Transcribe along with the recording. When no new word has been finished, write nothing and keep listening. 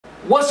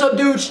What's up,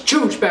 dudes?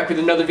 Chooch back with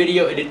another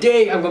video, and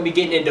today I'm going to be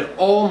getting into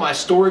all my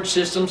storage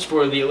systems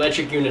for the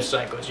electric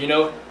unicycles. You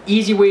know,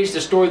 easy ways to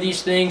store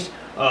these things.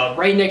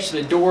 Right next to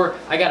the door,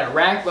 I got a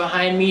rack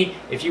behind me.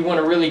 If you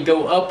want to really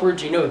go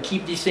upwards, you know, and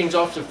keep these things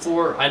off the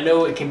floor, I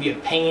know it can be a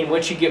pain.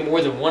 Once you get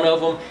more than one of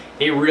them,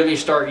 they really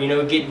start, you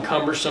know, getting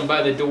cumbersome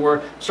by the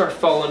door, start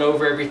falling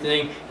over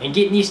everything, and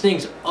getting these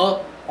things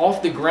up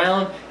off the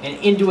ground and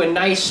into a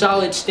nice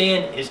solid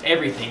stand is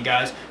everything,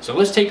 guys. So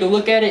let's take a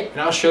look at it,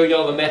 and I'll show you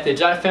all the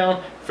methods I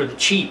found for the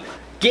cheap.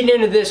 Getting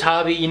into this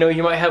hobby, you know,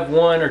 you might have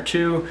one or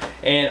two,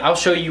 and I'll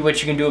show you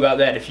what you can do about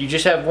that. If you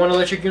just have one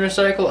electric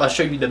unicycle, I'll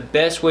show you the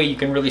best way you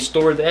can really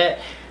store that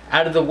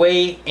out of the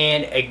way,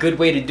 and a good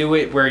way to do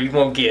it where you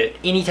won't get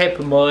any type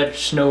of mud,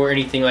 snow, or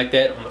anything like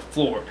that on the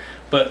floor.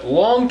 But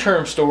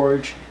long-term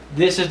storage,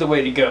 this is the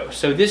way to go.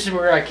 So this is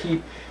where I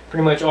keep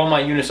pretty much all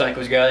my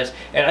unicycles, guys,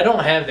 and I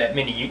don't have that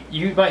many.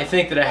 You might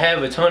think that I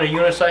have a ton of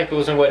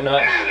unicycles and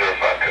whatnot.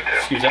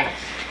 Excuse me.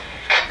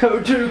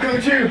 Code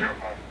 2.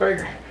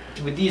 Burger.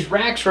 With these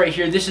racks right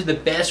here, this is the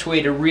best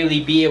way to really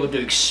be able to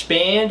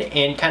expand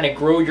and kind of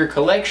grow your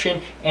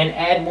collection and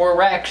add more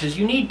racks as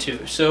you need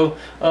to. So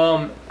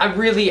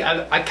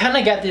I kind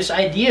of got this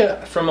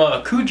idea from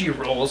Kuji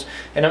Rolls,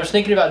 and I was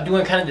thinking about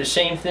doing kind of the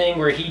same thing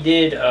where he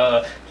did.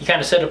 He kind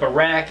of set up a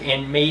rack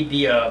and made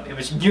the it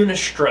was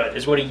Unistrut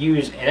is what he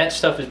used, and that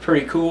stuff is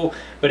pretty cool,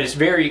 but it's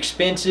very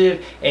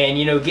expensive, and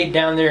you know, get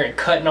down there and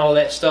cutting all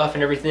that stuff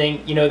and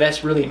everything, you know,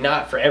 that's really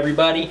not for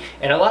everybody,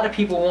 and a lot of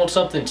people want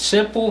something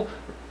simple.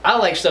 I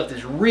like stuff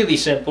that's really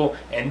simple,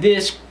 and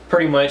this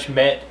pretty much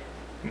met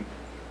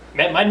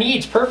my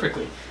needs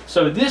perfectly.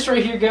 So this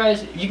right here,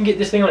 guys, you can get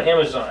this thing on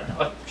Amazon.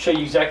 I'll show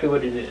you exactly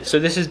what it is. So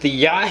this is the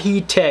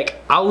Yahi Tech.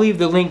 I'll leave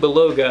the link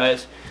below,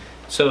 guys.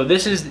 So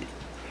this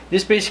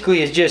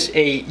basically is just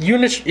a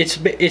unit. It's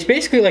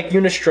basically like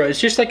Unistrut.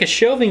 It's just like a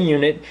shelving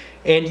unit,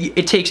 and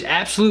it takes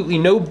absolutely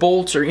no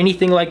bolts or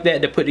anything like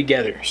that to put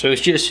together. So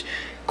it's just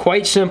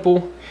quite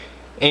simple.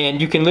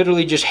 And you can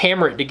literally just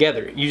hammer it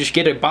together. You just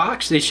get a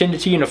box, they send it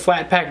to you in a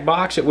flat pack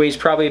box. It weighs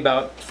probably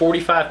about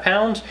 45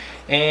 pounds,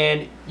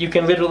 and you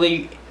can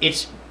literally,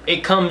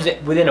 it comes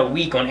within a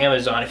week on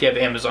Amazon if you have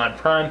Amazon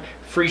Prime.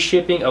 Free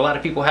shipping. A lot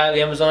of people have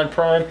Amazon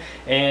Prime,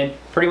 and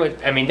pretty much,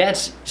 I mean,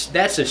 that's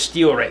a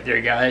steal right there,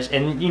 guys.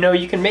 And you know,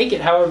 you can make it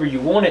however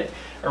you want it,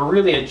 or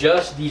really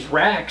adjust these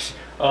racks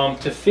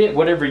to fit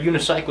whatever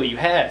unicycle you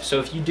have. So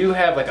if you do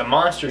have like a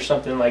monster or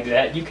something like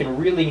that, you can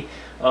really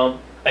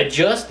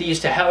adjust these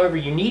to however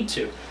you need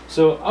to.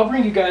 So I'll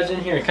bring you guys in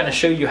here and kind of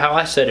show you how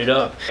I set it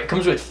up. It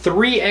comes with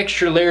 3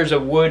 extra layers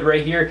of wood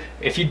right here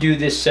if you do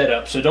this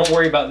setup, so don't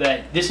worry about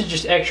that. This is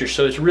just extra,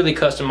 so it's really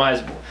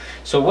customizable.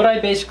 So what I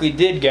basically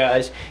did,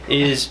 guys,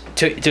 is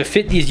to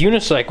fit these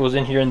unicycles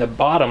in here in the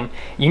bottom,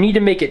 you need to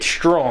make it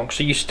strong.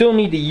 So you still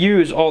need to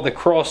use all the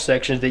cross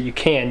sections that you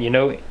can, you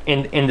know,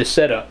 in the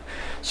setup.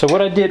 So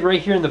what I did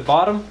right here in the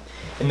bottom,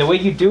 and the way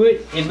you do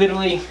it, it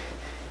literally,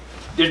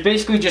 there's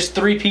basically just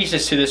 3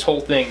 pieces to this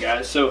whole thing,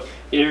 guys. So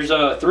there's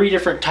 3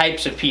 different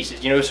types of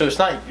pieces, you know, so it's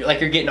not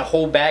like you're getting a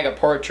whole bag of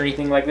parts or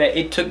anything like that.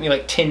 It took me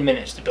like 10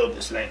 minutes to build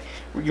this thing.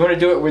 You want to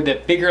do it where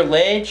the bigger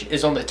ledge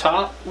is on the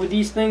top with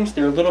these things.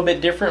 They're a little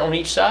bit different on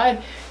each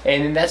side,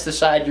 and then that's the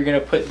side you're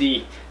going to put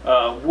the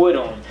wood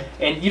on.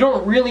 And you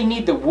don't really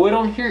need the wood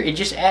on here. It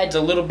just adds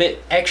a little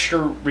bit extra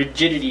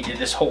rigidity to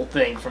this whole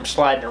thing from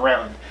sliding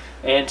around.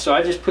 And so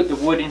I just put the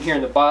wood in here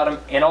in the bottom,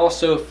 and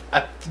also if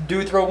I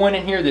do throw one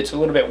in here that's a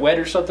little bit wet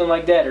or something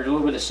like that, or a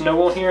little bit of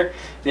snow on here,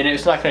 then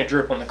it's not going to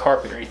drip on the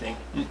carpet or anything.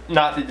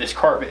 Not that this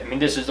carpet, I mean,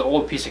 this is the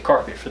old piece of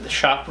carpet for the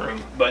shop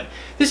room, but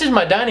this is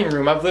my dining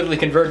room. I've literally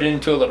converted it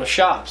into a little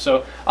shop,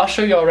 so I'll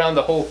show you all around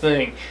the whole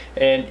thing.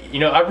 And you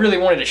know, I really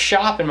wanted a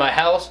shop in my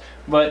house,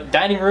 but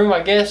dining room,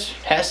 I guess,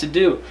 has to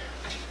do.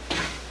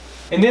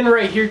 And then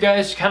right here,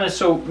 guys, kind of,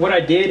 so what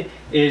I did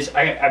is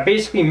I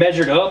basically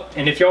measured up,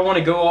 and if y'all want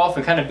to go off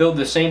and kind of build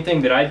the same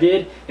thing that I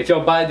did, if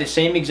y'all buy the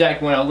same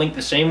exact one, I'll link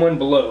the same one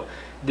below.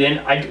 Then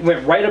I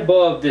went right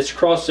above this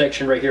cross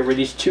section right here where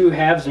these 2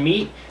 halves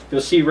meet.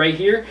 You'll see right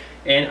here,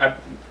 and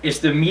it's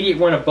the immediate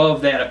one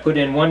above that. I put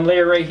in 1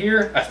 layer right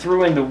here. I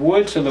threw in the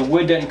wood so the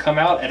wood doesn't come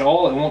out at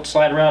all. It won't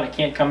slide around. It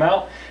can't come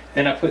out.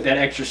 Then I put that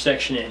extra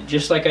section in,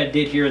 just like I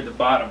did here at the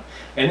bottom.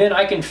 And then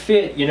I can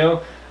fit, you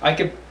know, I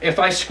could, if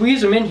I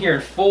squeeze them in here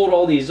and fold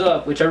all these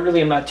up, which I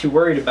really am not too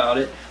worried about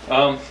it,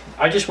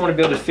 I just want to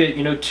be able to fit,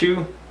 you know,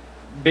 2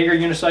 bigger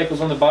unicycles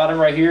on the bottom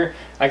right here.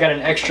 I got an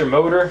extra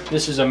motor.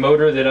 This is a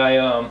motor that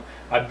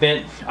I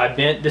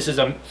bent. This is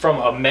from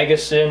a Mega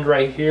Send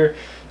right here.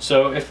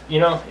 So if,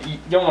 you know, you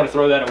don't want to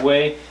throw that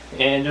away,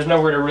 and there's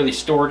nowhere to really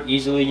store it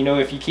easily. You know,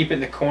 if you keep it in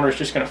the corner, it's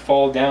just going to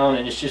fall down,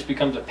 and it just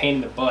becomes a pain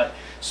in the butt.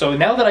 So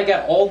now that I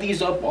got all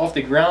these up off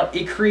the ground,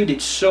 it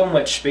created so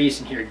much space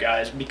in here,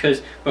 guys,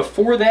 because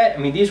before that, I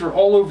mean, these were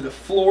all over the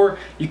floor.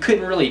 You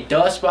couldn't really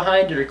dust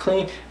behind it or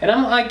clean. And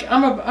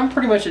I'm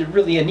pretty much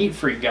really a neat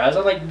freak, guys.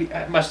 I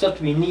like my stuff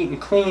to be neat and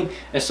clean.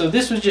 And so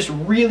this was just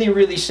really,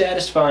 really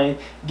satisfying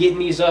getting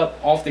these up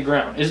off the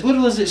ground. As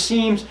little as it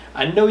seems,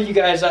 I know you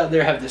guys out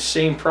there have the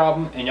same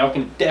problem, and y'all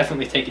can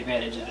definitely take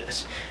advantage of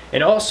this.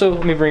 And also,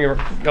 let me bring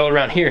it all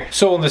around here.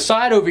 So on the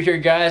side over here,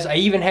 guys, I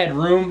even had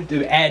room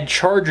to add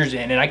chargers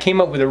in, and I came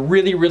up with a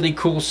really, really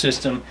cool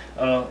system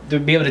to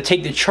be able to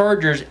take the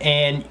chargers,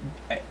 and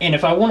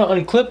if I want to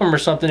unclip them or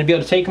something to be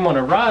able to take them on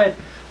a ride,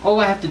 all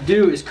I have to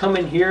do is come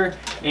in here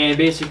and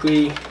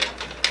basically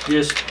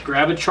just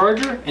grab a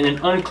charger and then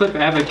unclip. I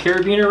have a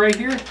carabiner right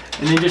here,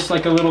 and then just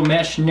like a little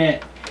mesh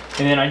net,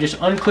 and then I just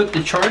unclip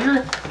the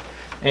charger,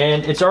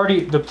 and it's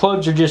already, the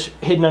plugs are just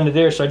hidden under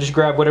there, so I just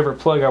grab whatever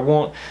plug I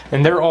want,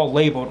 and they're all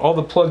labeled. All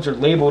the plugs are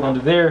labeled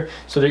under there,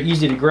 so they're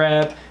easy to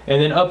grab.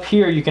 And then up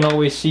here you can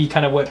always see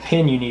kind of what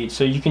pin you need,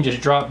 so you can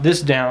just drop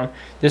this down,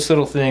 this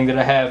little thing that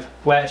I have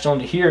latched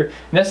onto here. And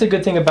that's the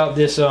good thing about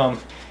this,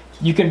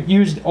 you can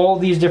use all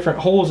these different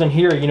holes in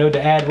here, you know,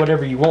 to add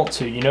whatever you want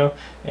to, you know.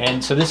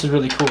 And so this is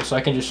really cool. So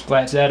I can just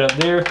latch that up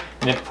there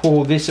and then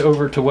pull this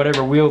over to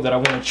whatever wheel that I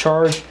want to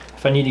charge.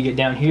 If I need to get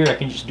down here, I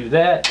can just do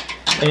that.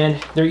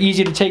 And they're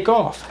easy to take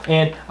off.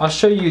 And I'll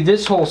show you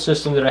this whole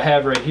system that I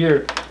have right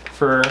here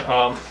for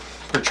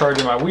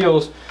charging my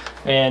wheels,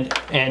 and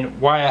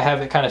why I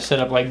have it kind of set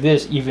up like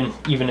this, even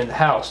in the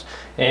house.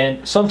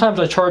 And sometimes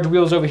I charge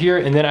wheels over here,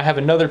 and then I have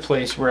another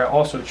place where I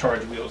also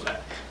charge wheels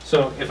at.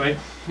 So if I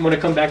want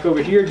to come back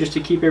over here just to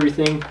keep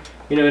everything,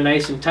 you know,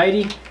 nice and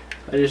tidy,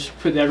 I just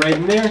put that right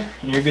in there,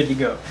 and you're good to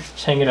go.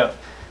 Just hang it up.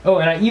 Oh,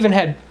 and I even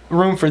had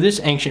room for this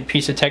ancient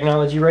piece of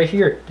technology right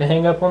here to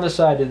hang up on the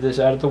side of this,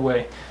 out of the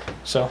way.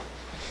 So,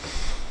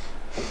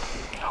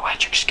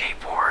 electric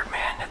skateboard,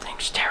 man, that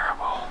thing's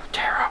terrible,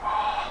 terrible.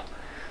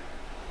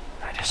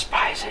 I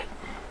despise it.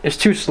 It's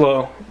too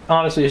slow.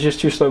 Honestly, it's just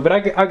too slow. But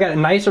I got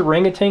nice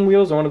orangutan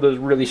wheels on one of those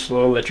really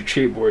slow electric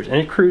skateboards, and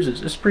it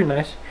cruises. It's pretty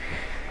nice.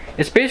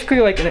 It's basically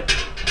like,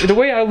 the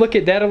way I look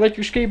at that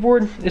electric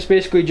skateboard, it's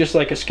basically just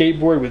like a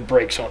skateboard with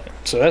brakes on it.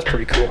 So that's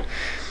pretty cool.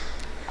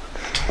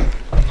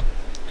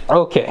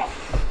 Okay.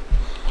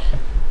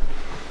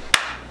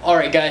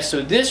 Alright guys,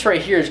 so this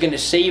right here is going to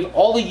save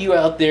all of you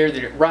out there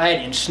that ride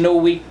in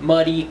snowy,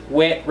 muddy,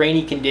 wet,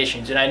 rainy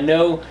conditions. And I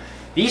know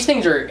these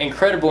things are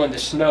incredible in the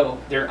snow.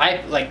 They're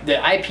like the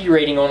IP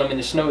rating on them in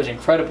the snow is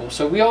incredible.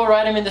 So we all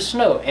ride them in the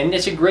snow, and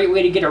it's a great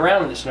way to get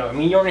around in the snow. I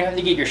mean, you don't even have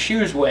to get your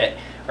shoes wet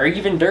or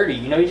even dirty.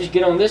 You know, you just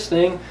get on this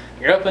thing,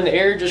 you're up in the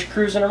air just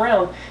cruising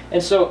around.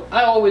 And so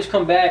I always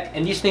come back,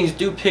 and these things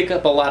do pick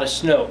up a lot of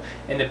snow.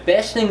 And the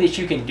best thing that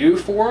you can do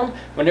for them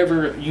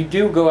whenever you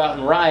do go out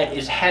and ride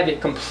is have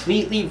it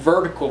completely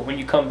vertical when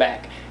you come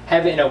back.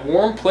 Have it in a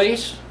warm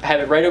place,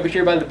 have it right over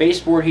here by the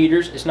baseboard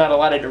heaters. It's not a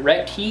lot of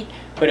direct heat,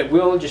 but it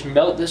will just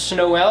melt the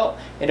snow out,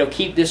 and it'll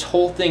keep this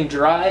whole thing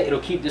dry. It'll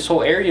keep this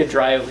whole area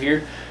dry over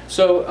here.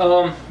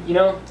 So, you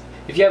know,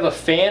 if you have a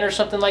fan or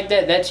something like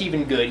that, that's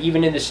even good.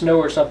 Even in the snow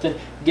or something,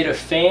 get a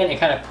fan and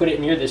kind of put it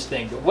near this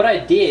thing. But what I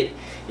did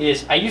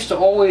is I used to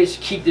always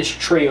keep this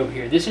tray over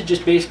here. This is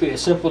just basically a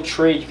simple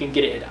tray. You can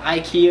get it at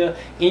IKEA,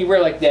 anywhere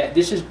like that.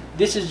 This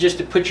is just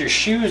to put your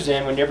shoes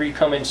in whenever you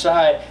come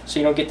inside, so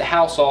you don't get the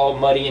house all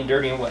muddy and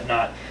dirty and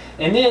whatnot.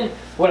 And then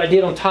what I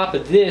did on top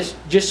of this,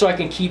 just so I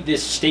can keep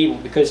this stable,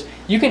 because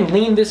you can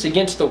lean this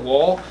against the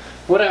wall.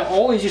 What I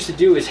always used to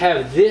do is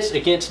have this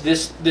against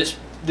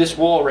this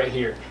wall right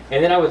here,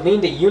 and then I would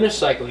lean the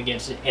unicycle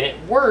against it, and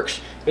it works.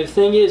 But the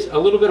thing is, a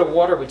little bit of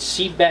water would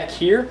seep back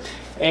here,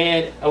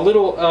 and a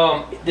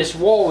little this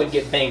wall would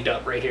get banged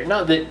up right here.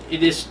 Not that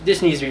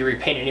this needs to be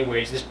repainted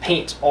anyways. This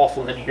paint's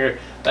awful in here.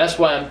 That's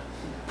why I'm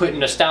putting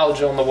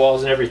nostalgia on the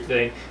walls and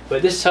everything.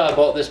 But this is how I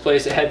bought this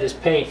place that had this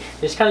paint.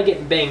 It's kind of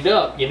getting banged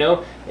up, you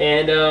know.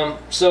 And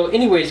so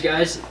anyways,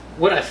 guys,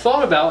 what I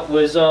thought about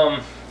was,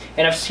 and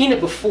I've seen it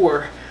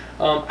before.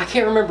 I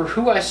can't remember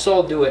who I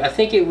saw do it. I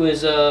think it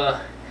was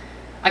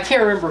I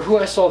can't remember who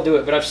I saw do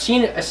it, but I've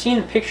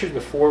seen pictures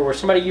before where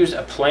somebody used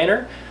a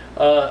planter,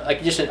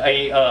 like just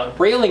a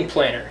railing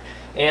planter.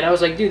 And I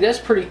was like, dude, that's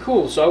pretty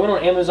cool. So I went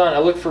on Amazon, I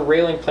looked for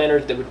railing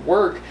planters that would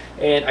work,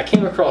 and I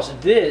came across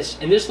this,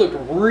 and this looked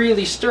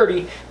really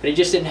sturdy, but it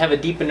just didn't have a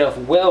deep enough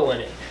well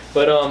in it.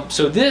 But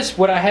so this,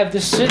 what I have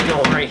this sitting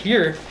on right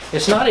here,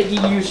 it's not an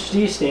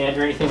EUC stand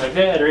or anything like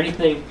that, or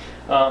anything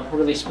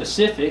really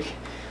specific,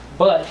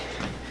 but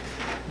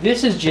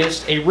this is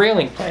just a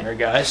railing planter,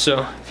 guys.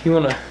 So if you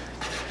want to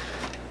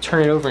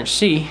turn it over and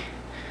see,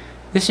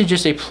 this is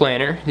just a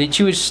planter that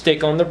you would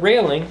stick on the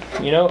railing,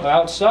 you know,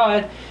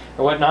 outside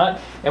or whatnot.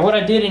 And what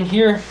I did in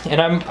here, and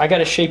I got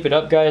to shape it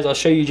up, guys. I'll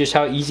show you just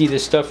how easy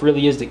this stuff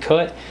really is to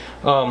cut.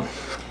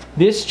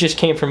 This just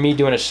came from me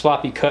doing a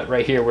sloppy cut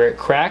right here where it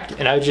cracked,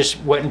 and I just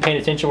wasn't paying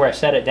attention where I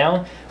sat it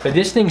down. But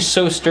this thing's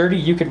so sturdy,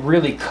 you could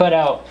really cut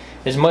out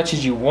as much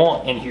as you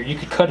want in here. You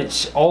could cut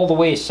it all the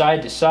way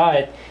side to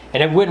side,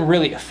 and it wouldn't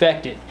really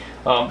affect it.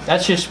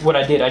 That's just what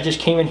I did. I just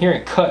came in here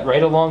and cut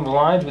right along the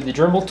lines with the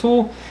Dremel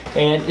tool,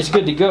 and it's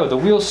good to go. The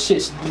wheel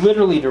sits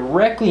literally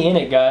directly in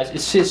it, guys.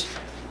 It sits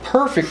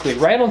perfectly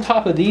right on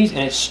top of these, and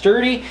it's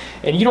sturdy,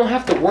 and you don't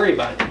have to worry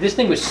about it. This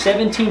thing was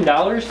 $17.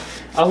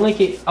 I'll link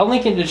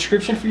it in the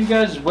description for you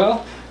guys as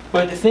well.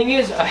 But the thing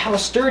is how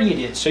sturdy it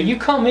is. So you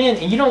come in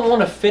and you don't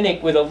want to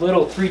finick with a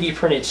little 3D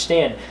printed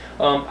stand.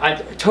 I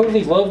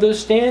totally love those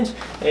stands,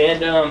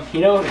 and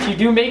you know, if you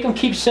do make them,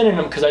 keep sending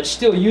them, because I'd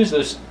still use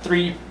those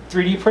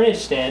 3D printed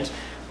stands.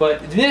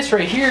 But this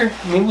right here,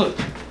 I mean, look,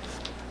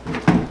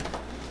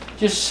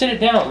 just sit it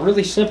down,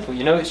 really simple.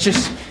 You know, it's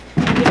just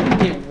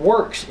it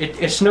works.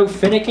 It's no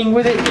finicking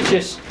with it. It's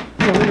just,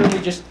 you know,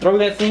 literally just throw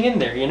that thing in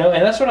there. You know,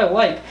 and that's what I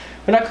like.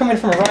 When I come in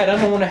from a ride, I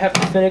don't want to have to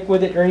finick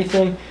with it or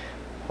anything.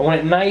 I want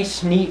it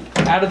nice, neat,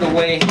 out of the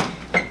way,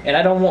 and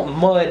I don't want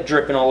mud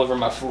dripping all over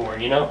my floor,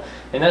 you know?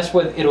 And that's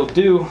what it'll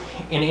do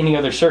in any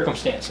other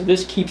circumstance. So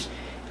this keeps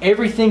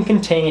everything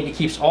contained. It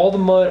keeps all the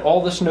mud,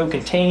 all the snow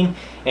contained,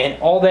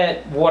 and all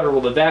that water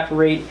will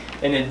evaporate,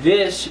 and then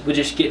this will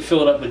just get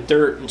filled up with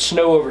dirt and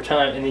snow over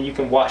time, and then you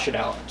can wash it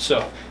out.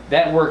 So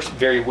that works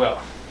very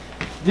well.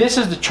 This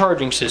is the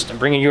charging system,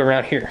 bringing you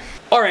around here.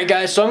 Alright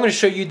guys, so I'm going to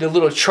show you the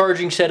little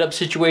charging setup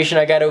situation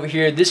I got over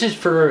here. This is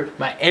for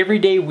my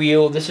everyday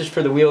wheel. This is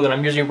for the wheel that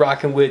I'm usually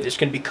rocking with. It's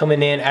going to be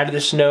coming in out of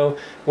the snow,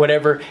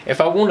 whatever.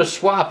 If I want to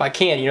swap, I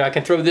can. You know, I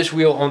can throw this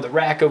wheel on the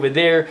rack over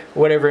there,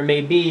 whatever it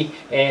may be,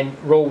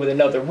 and roll with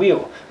another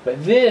wheel.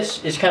 But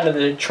this is kind of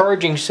the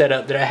charging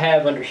setup that I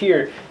have under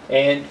here.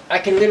 And I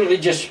can literally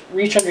just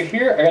reach under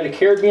here. I got a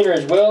carabiner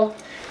as well.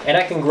 And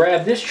I can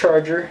grab this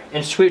charger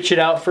and switch it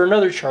out for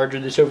another charger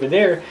that's over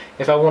there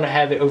if I want to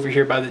have it over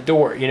here by the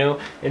door, you know.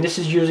 And this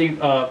is usually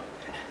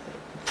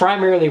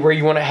primarily where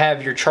you want to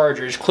have your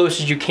charger, as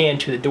close as you can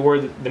to the door,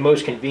 the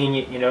most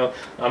convenient, you know.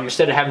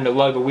 Instead of having to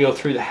lug a wheel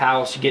through the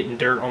house, getting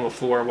dirt on the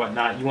floor and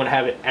whatnot, you want to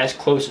have it as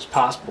close as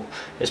possible,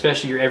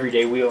 especially your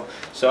everyday wheel.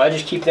 So I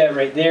just keep that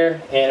right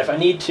there, and if I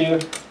need to,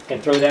 I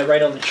can throw that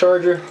right on the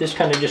charger. This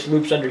kind of just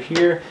loops under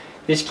here.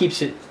 This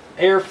keeps it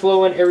air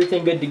flowing,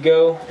 everything good to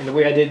go. And the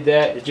way I did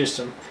that is just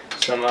some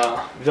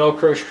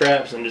Velcro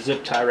straps and a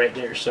zip tie right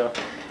there. So,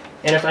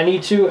 and if I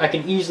need to, I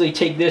can easily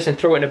take this and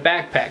throw it in a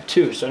backpack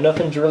too. So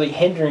nothing's really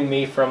hindering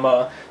me from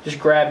just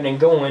grabbing and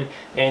going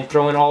and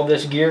throwing all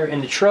this gear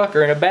in the truck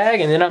or in a bag,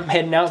 and then I'm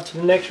heading out to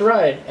the next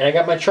ride. And I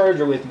got my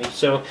charger with me.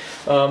 So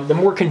the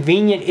more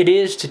convenient it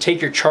is to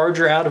take your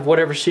charger out of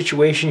whatever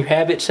situation you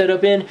have it set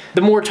up in,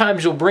 the more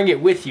times you'll bring it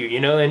with you, you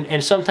know.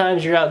 And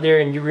sometimes you're out there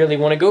and you really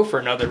want to go for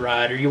another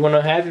ride, or you want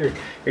to have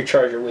your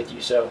charger with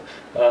you. So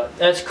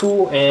that's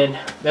cool, and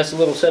that's a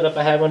little setup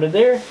I have under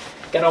there.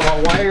 Got all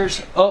my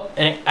wires up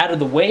and out of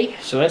the way,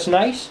 so that's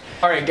nice.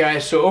 Alright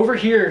guys, so over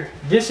here,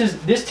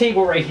 this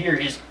table right here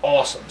is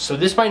awesome. So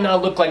this might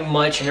not look like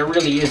much, and it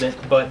really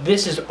isn't, but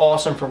this is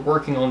awesome for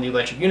working on the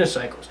electric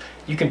unicycles.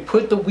 You can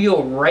put the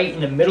wheel right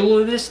in the middle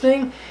of this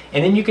thing,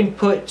 and then you can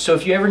put, so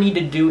if you ever need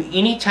to do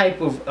any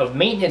type of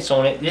maintenance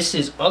on it, this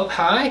is up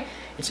high.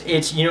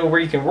 It's you know, where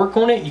you can work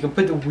on it. You can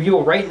put the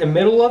wheel right in the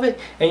middle of it,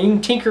 and you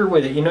can tinker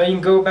with it. You know, you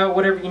can go about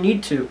whatever you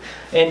need to.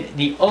 And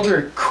the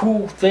other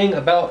cool thing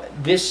about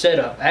this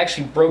setup, I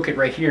actually broke it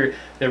right here.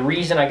 The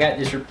reason I got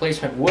this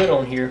replacement wood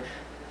on here,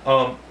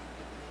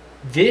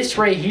 this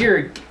right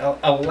here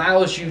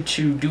allows you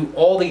to do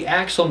all the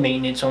axle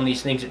maintenance on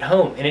these things at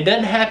home, and it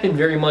doesn't happen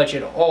very much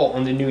at all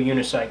on the new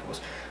unicycles.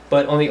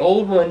 But on the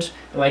old ones,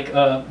 like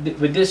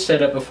with this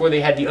setup, before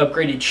they had the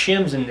upgraded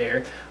shims in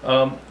there,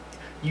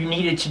 you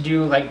needed to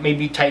do, like,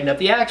 maybe tighten up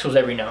the axles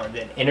every now and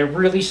then. And a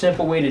really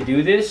simple way to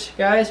do this,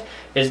 guys,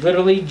 is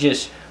literally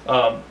just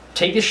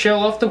take the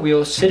shell off the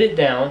wheel, sit it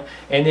down,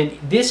 and then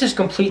this is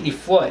completely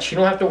flush. You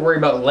don't have to worry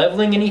about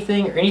leveling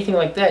anything or anything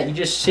like that. You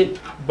just sit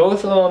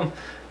both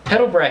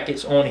pedal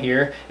brackets on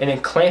here and then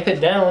clamp it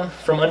down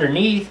from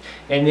underneath,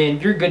 and then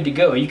you're good to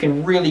go. You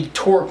can really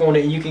torque on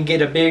it, and you can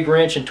get a big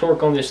wrench and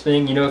torque on this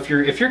thing. You know, if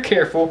you're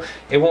careful,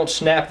 it won't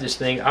snap this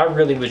thing. I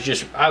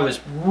was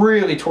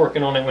really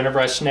torquing on it whenever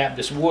I snapped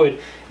this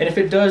wood, and if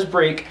it does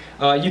break,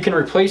 you can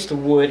replace the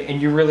wood,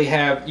 and you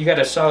got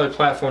a solid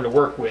platform to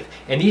work with.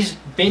 And these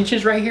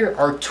benches right here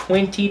are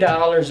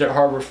 $20 at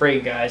Harbor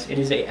Freight, guys. It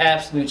is an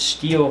absolute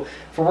steal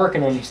for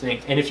working on these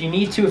things. And if you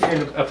need to, if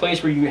you're in a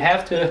place where you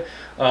have to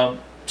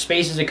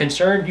space is a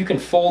concern, you can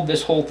fold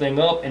this whole thing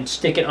up and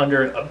stick it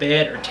under a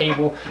bed or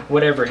table,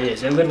 whatever it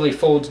is. It literally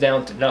folds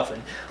down to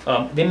nothing.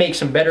 They make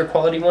some better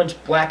quality ones.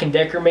 Black &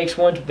 Decker makes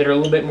ones that are a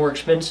little bit more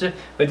expensive,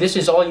 but this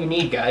is all you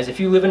need, guys. If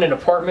you live in an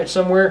apartment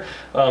somewhere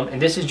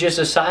and this is just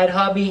a side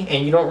hobby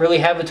and you don't really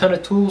have a ton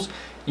of tools,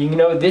 you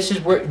know, this is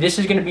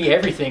going to be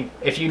everything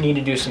if you need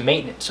to do some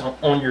maintenance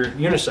on your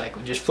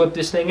unicycle. Just flip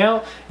this thing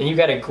out, and you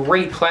got a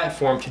great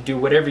platform to do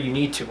whatever you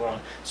need to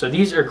on. So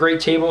these are great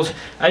tables.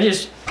 I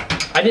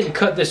didn't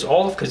cut this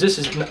off because this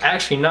is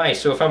actually nice.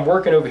 So if I'm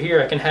working over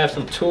here, I can have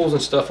some tools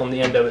and stuff on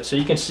the end of it. So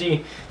you can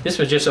see this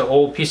was just an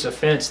old piece of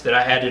fence that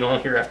I added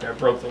on here after I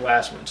broke the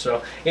last one.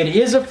 So it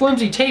is a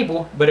flimsy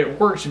table, but it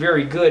works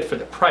very good for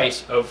the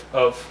price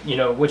of you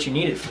know, what you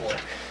need it for.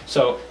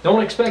 So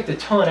don't expect a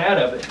ton out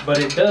of it, but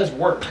it does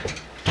work.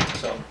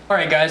 So,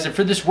 alright guys, and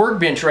for this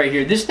workbench right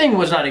here, this thing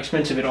was not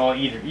expensive at all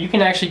either. You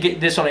can actually get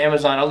this on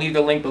Amazon. I'll leave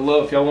the link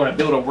below if y'all want to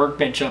build a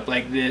workbench up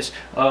like this.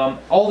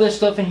 All this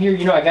stuff in here,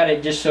 you know, I got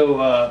it just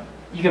so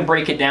you can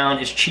break it down.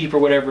 It's cheap or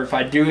whatever. If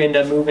I do end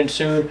up moving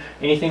soon,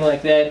 anything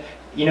like that,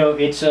 you know,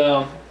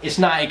 it's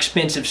not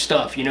expensive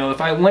stuff. You know,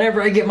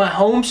 whenever I get my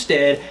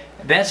homestead,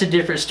 that's a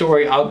different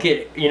story. I'll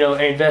get, you know,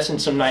 invest in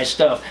some nice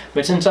stuff.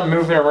 But since I'm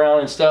moving around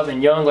and stuff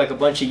and young like a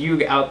bunch of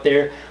you out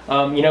there,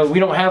 you know,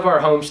 we don't have our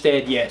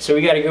homestead yet. So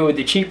we got to go with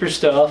the cheaper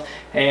stuff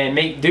and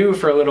make do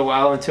for a little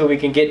while until we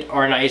can get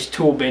our nice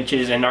tool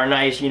benches and our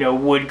nice, you know,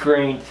 wood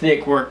grain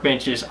thick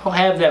workbenches. I'll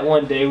have that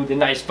one day with a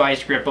nice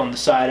vice grip on the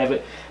side of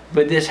it.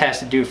 But this has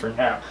to do for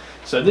now.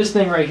 So this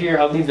thing right here,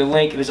 I'll leave the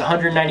link. It was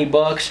 190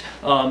 bucks.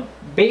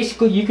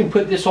 Basically, you can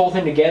put this whole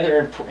thing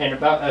together in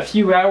about a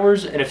few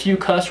hours and a few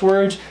cuss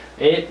words.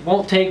 It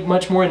won't take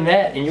much more than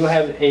that, and you'll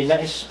have a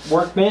nice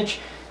workbench.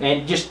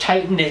 And just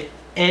tighten it.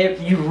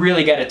 You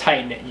really got to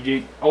tighten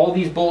it. All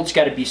these bolts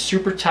got to be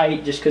super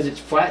tight, just because it's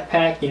flat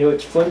pack. You know,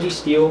 it's flimsy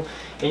steel,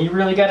 and you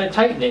really got to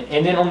tighten it.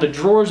 And then on the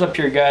drawers up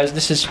here, guys,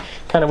 this is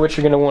kind of what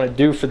you're going to want to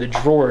do for the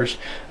drawers.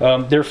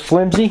 They're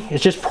flimsy.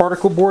 It's just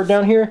particle board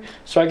down here.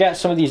 So I got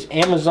some of these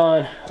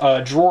Amazon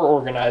drawer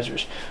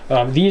organizers.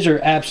 These are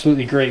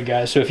absolutely great,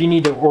 guys. So if you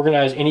need to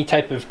organize any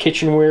type of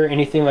kitchenware,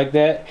 anything like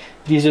that,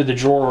 these are the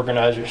drawer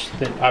organizers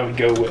that I would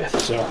go with.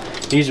 So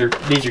these are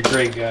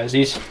great, guys.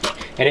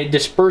 And it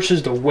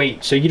disperses the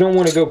weight. So you don't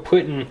want to go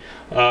putting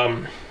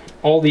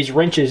all these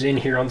wrenches in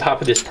here on top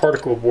of this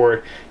particle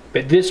board.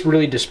 But this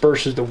really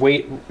disperses the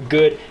weight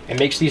good and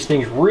makes these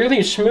things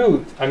really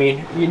smooth. I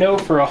mean, you know,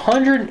 for a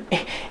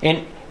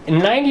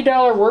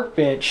 $190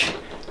 workbench,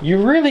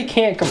 you really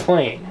can't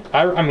complain.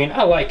 I mean,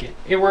 I like it.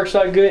 It works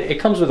out good. It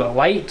comes with a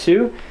light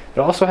too. It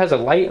also has a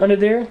light under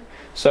there.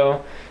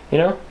 So, you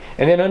know.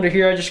 And then under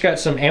here, I just got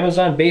some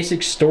Amazon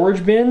Basics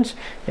storage bins.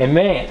 And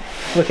man,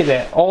 look at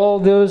that. All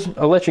those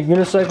electric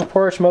unicycle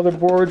parts,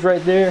 motherboards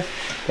right there.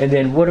 And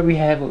then what do we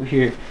have over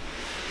here?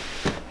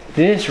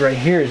 This right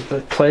here is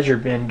the pleasure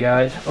bin,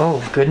 guys.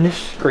 Oh,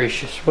 goodness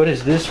gracious. What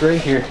is this right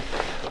here?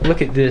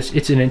 Look at this.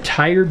 It's an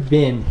entire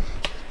bin.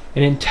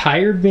 An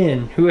entire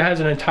bin. Who has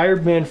an entire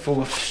bin full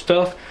of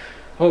stuff?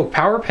 Oh,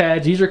 power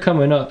pads. These are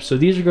coming up. So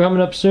these are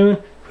coming up soon.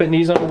 Putting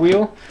these on the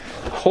wheel.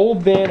 A whole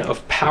bin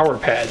of power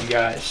pads,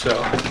 guys.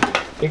 So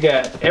we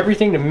got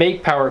everything to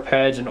make power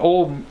pads. An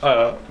old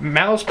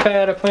mouse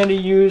pad I plan to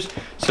use.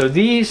 So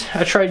these,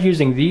 I tried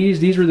using these.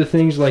 These were the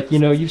things like, you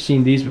know, you've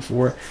seen these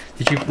before,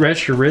 that you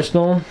rest your wrist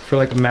on for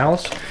like a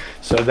mouse.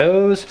 So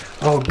those,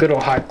 oh, good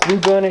old hot glue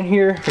gun in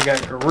here. We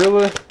got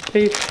Gorilla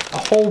Tape, a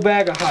whole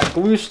bag of hot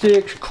glue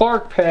sticks,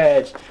 Clark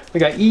pads. We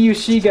got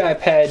EUC guy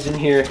pads in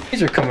here.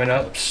 These are coming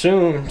up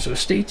soon, so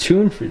stay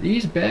tuned for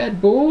these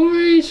bad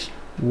boys.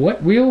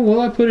 What wheel will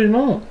I put it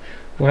on?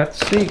 We'll have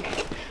to see.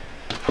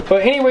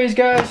 But anyways,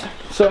 guys,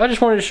 so I just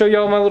wanted to show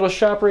y'all my little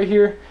shop right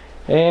here.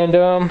 And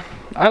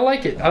I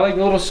like it. I like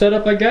the little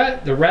setup I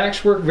got. The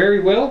racks work very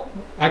well.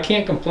 I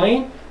can't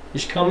complain.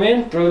 Just come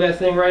in, throw that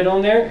thing right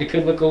on there. It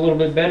could look a little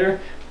bit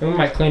better. And we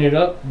might clean it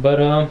up.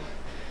 But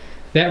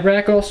that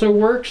rack also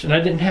works. And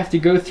I didn't have to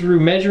go through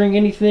measuring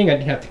anything. I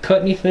didn't have to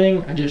cut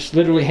anything. I just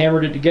literally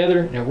hammered it together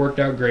and it worked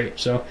out great.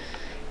 So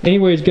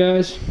anyways,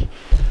 guys,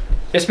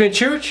 it's been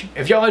Chooch.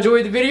 If y'all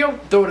enjoyed the video,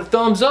 throw it a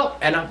thumbs up,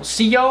 and I will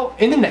see y'all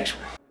in the next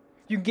one.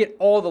 You can get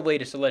all the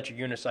latest electric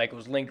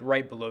unicycles linked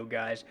right below,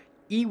 guys.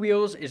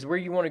 eWheels is where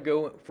you want to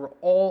go for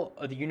all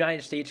of the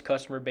United States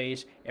customer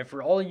base, and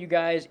for all of you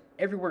guys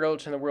everywhere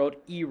else in the world,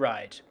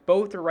 eRides.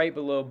 Both are right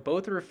below.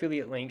 Both are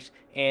affiliate links,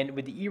 and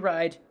with the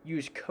eRides,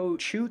 use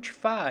code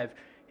CHOOCH5,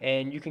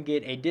 and you can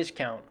get a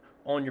discount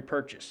on your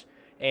purchase.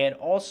 And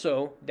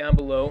also, down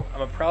below,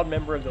 I'm a proud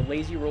member of the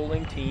Lazy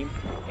Rolling team,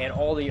 and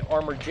all the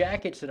armor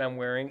jackets that I'm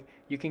wearing,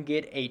 you can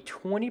get a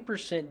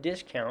 20%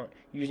 discount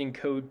using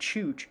code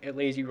CHOOCH at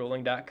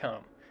lazyrolling.com.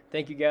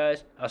 Thank you,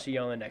 guys. I'll see you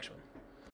on the next one.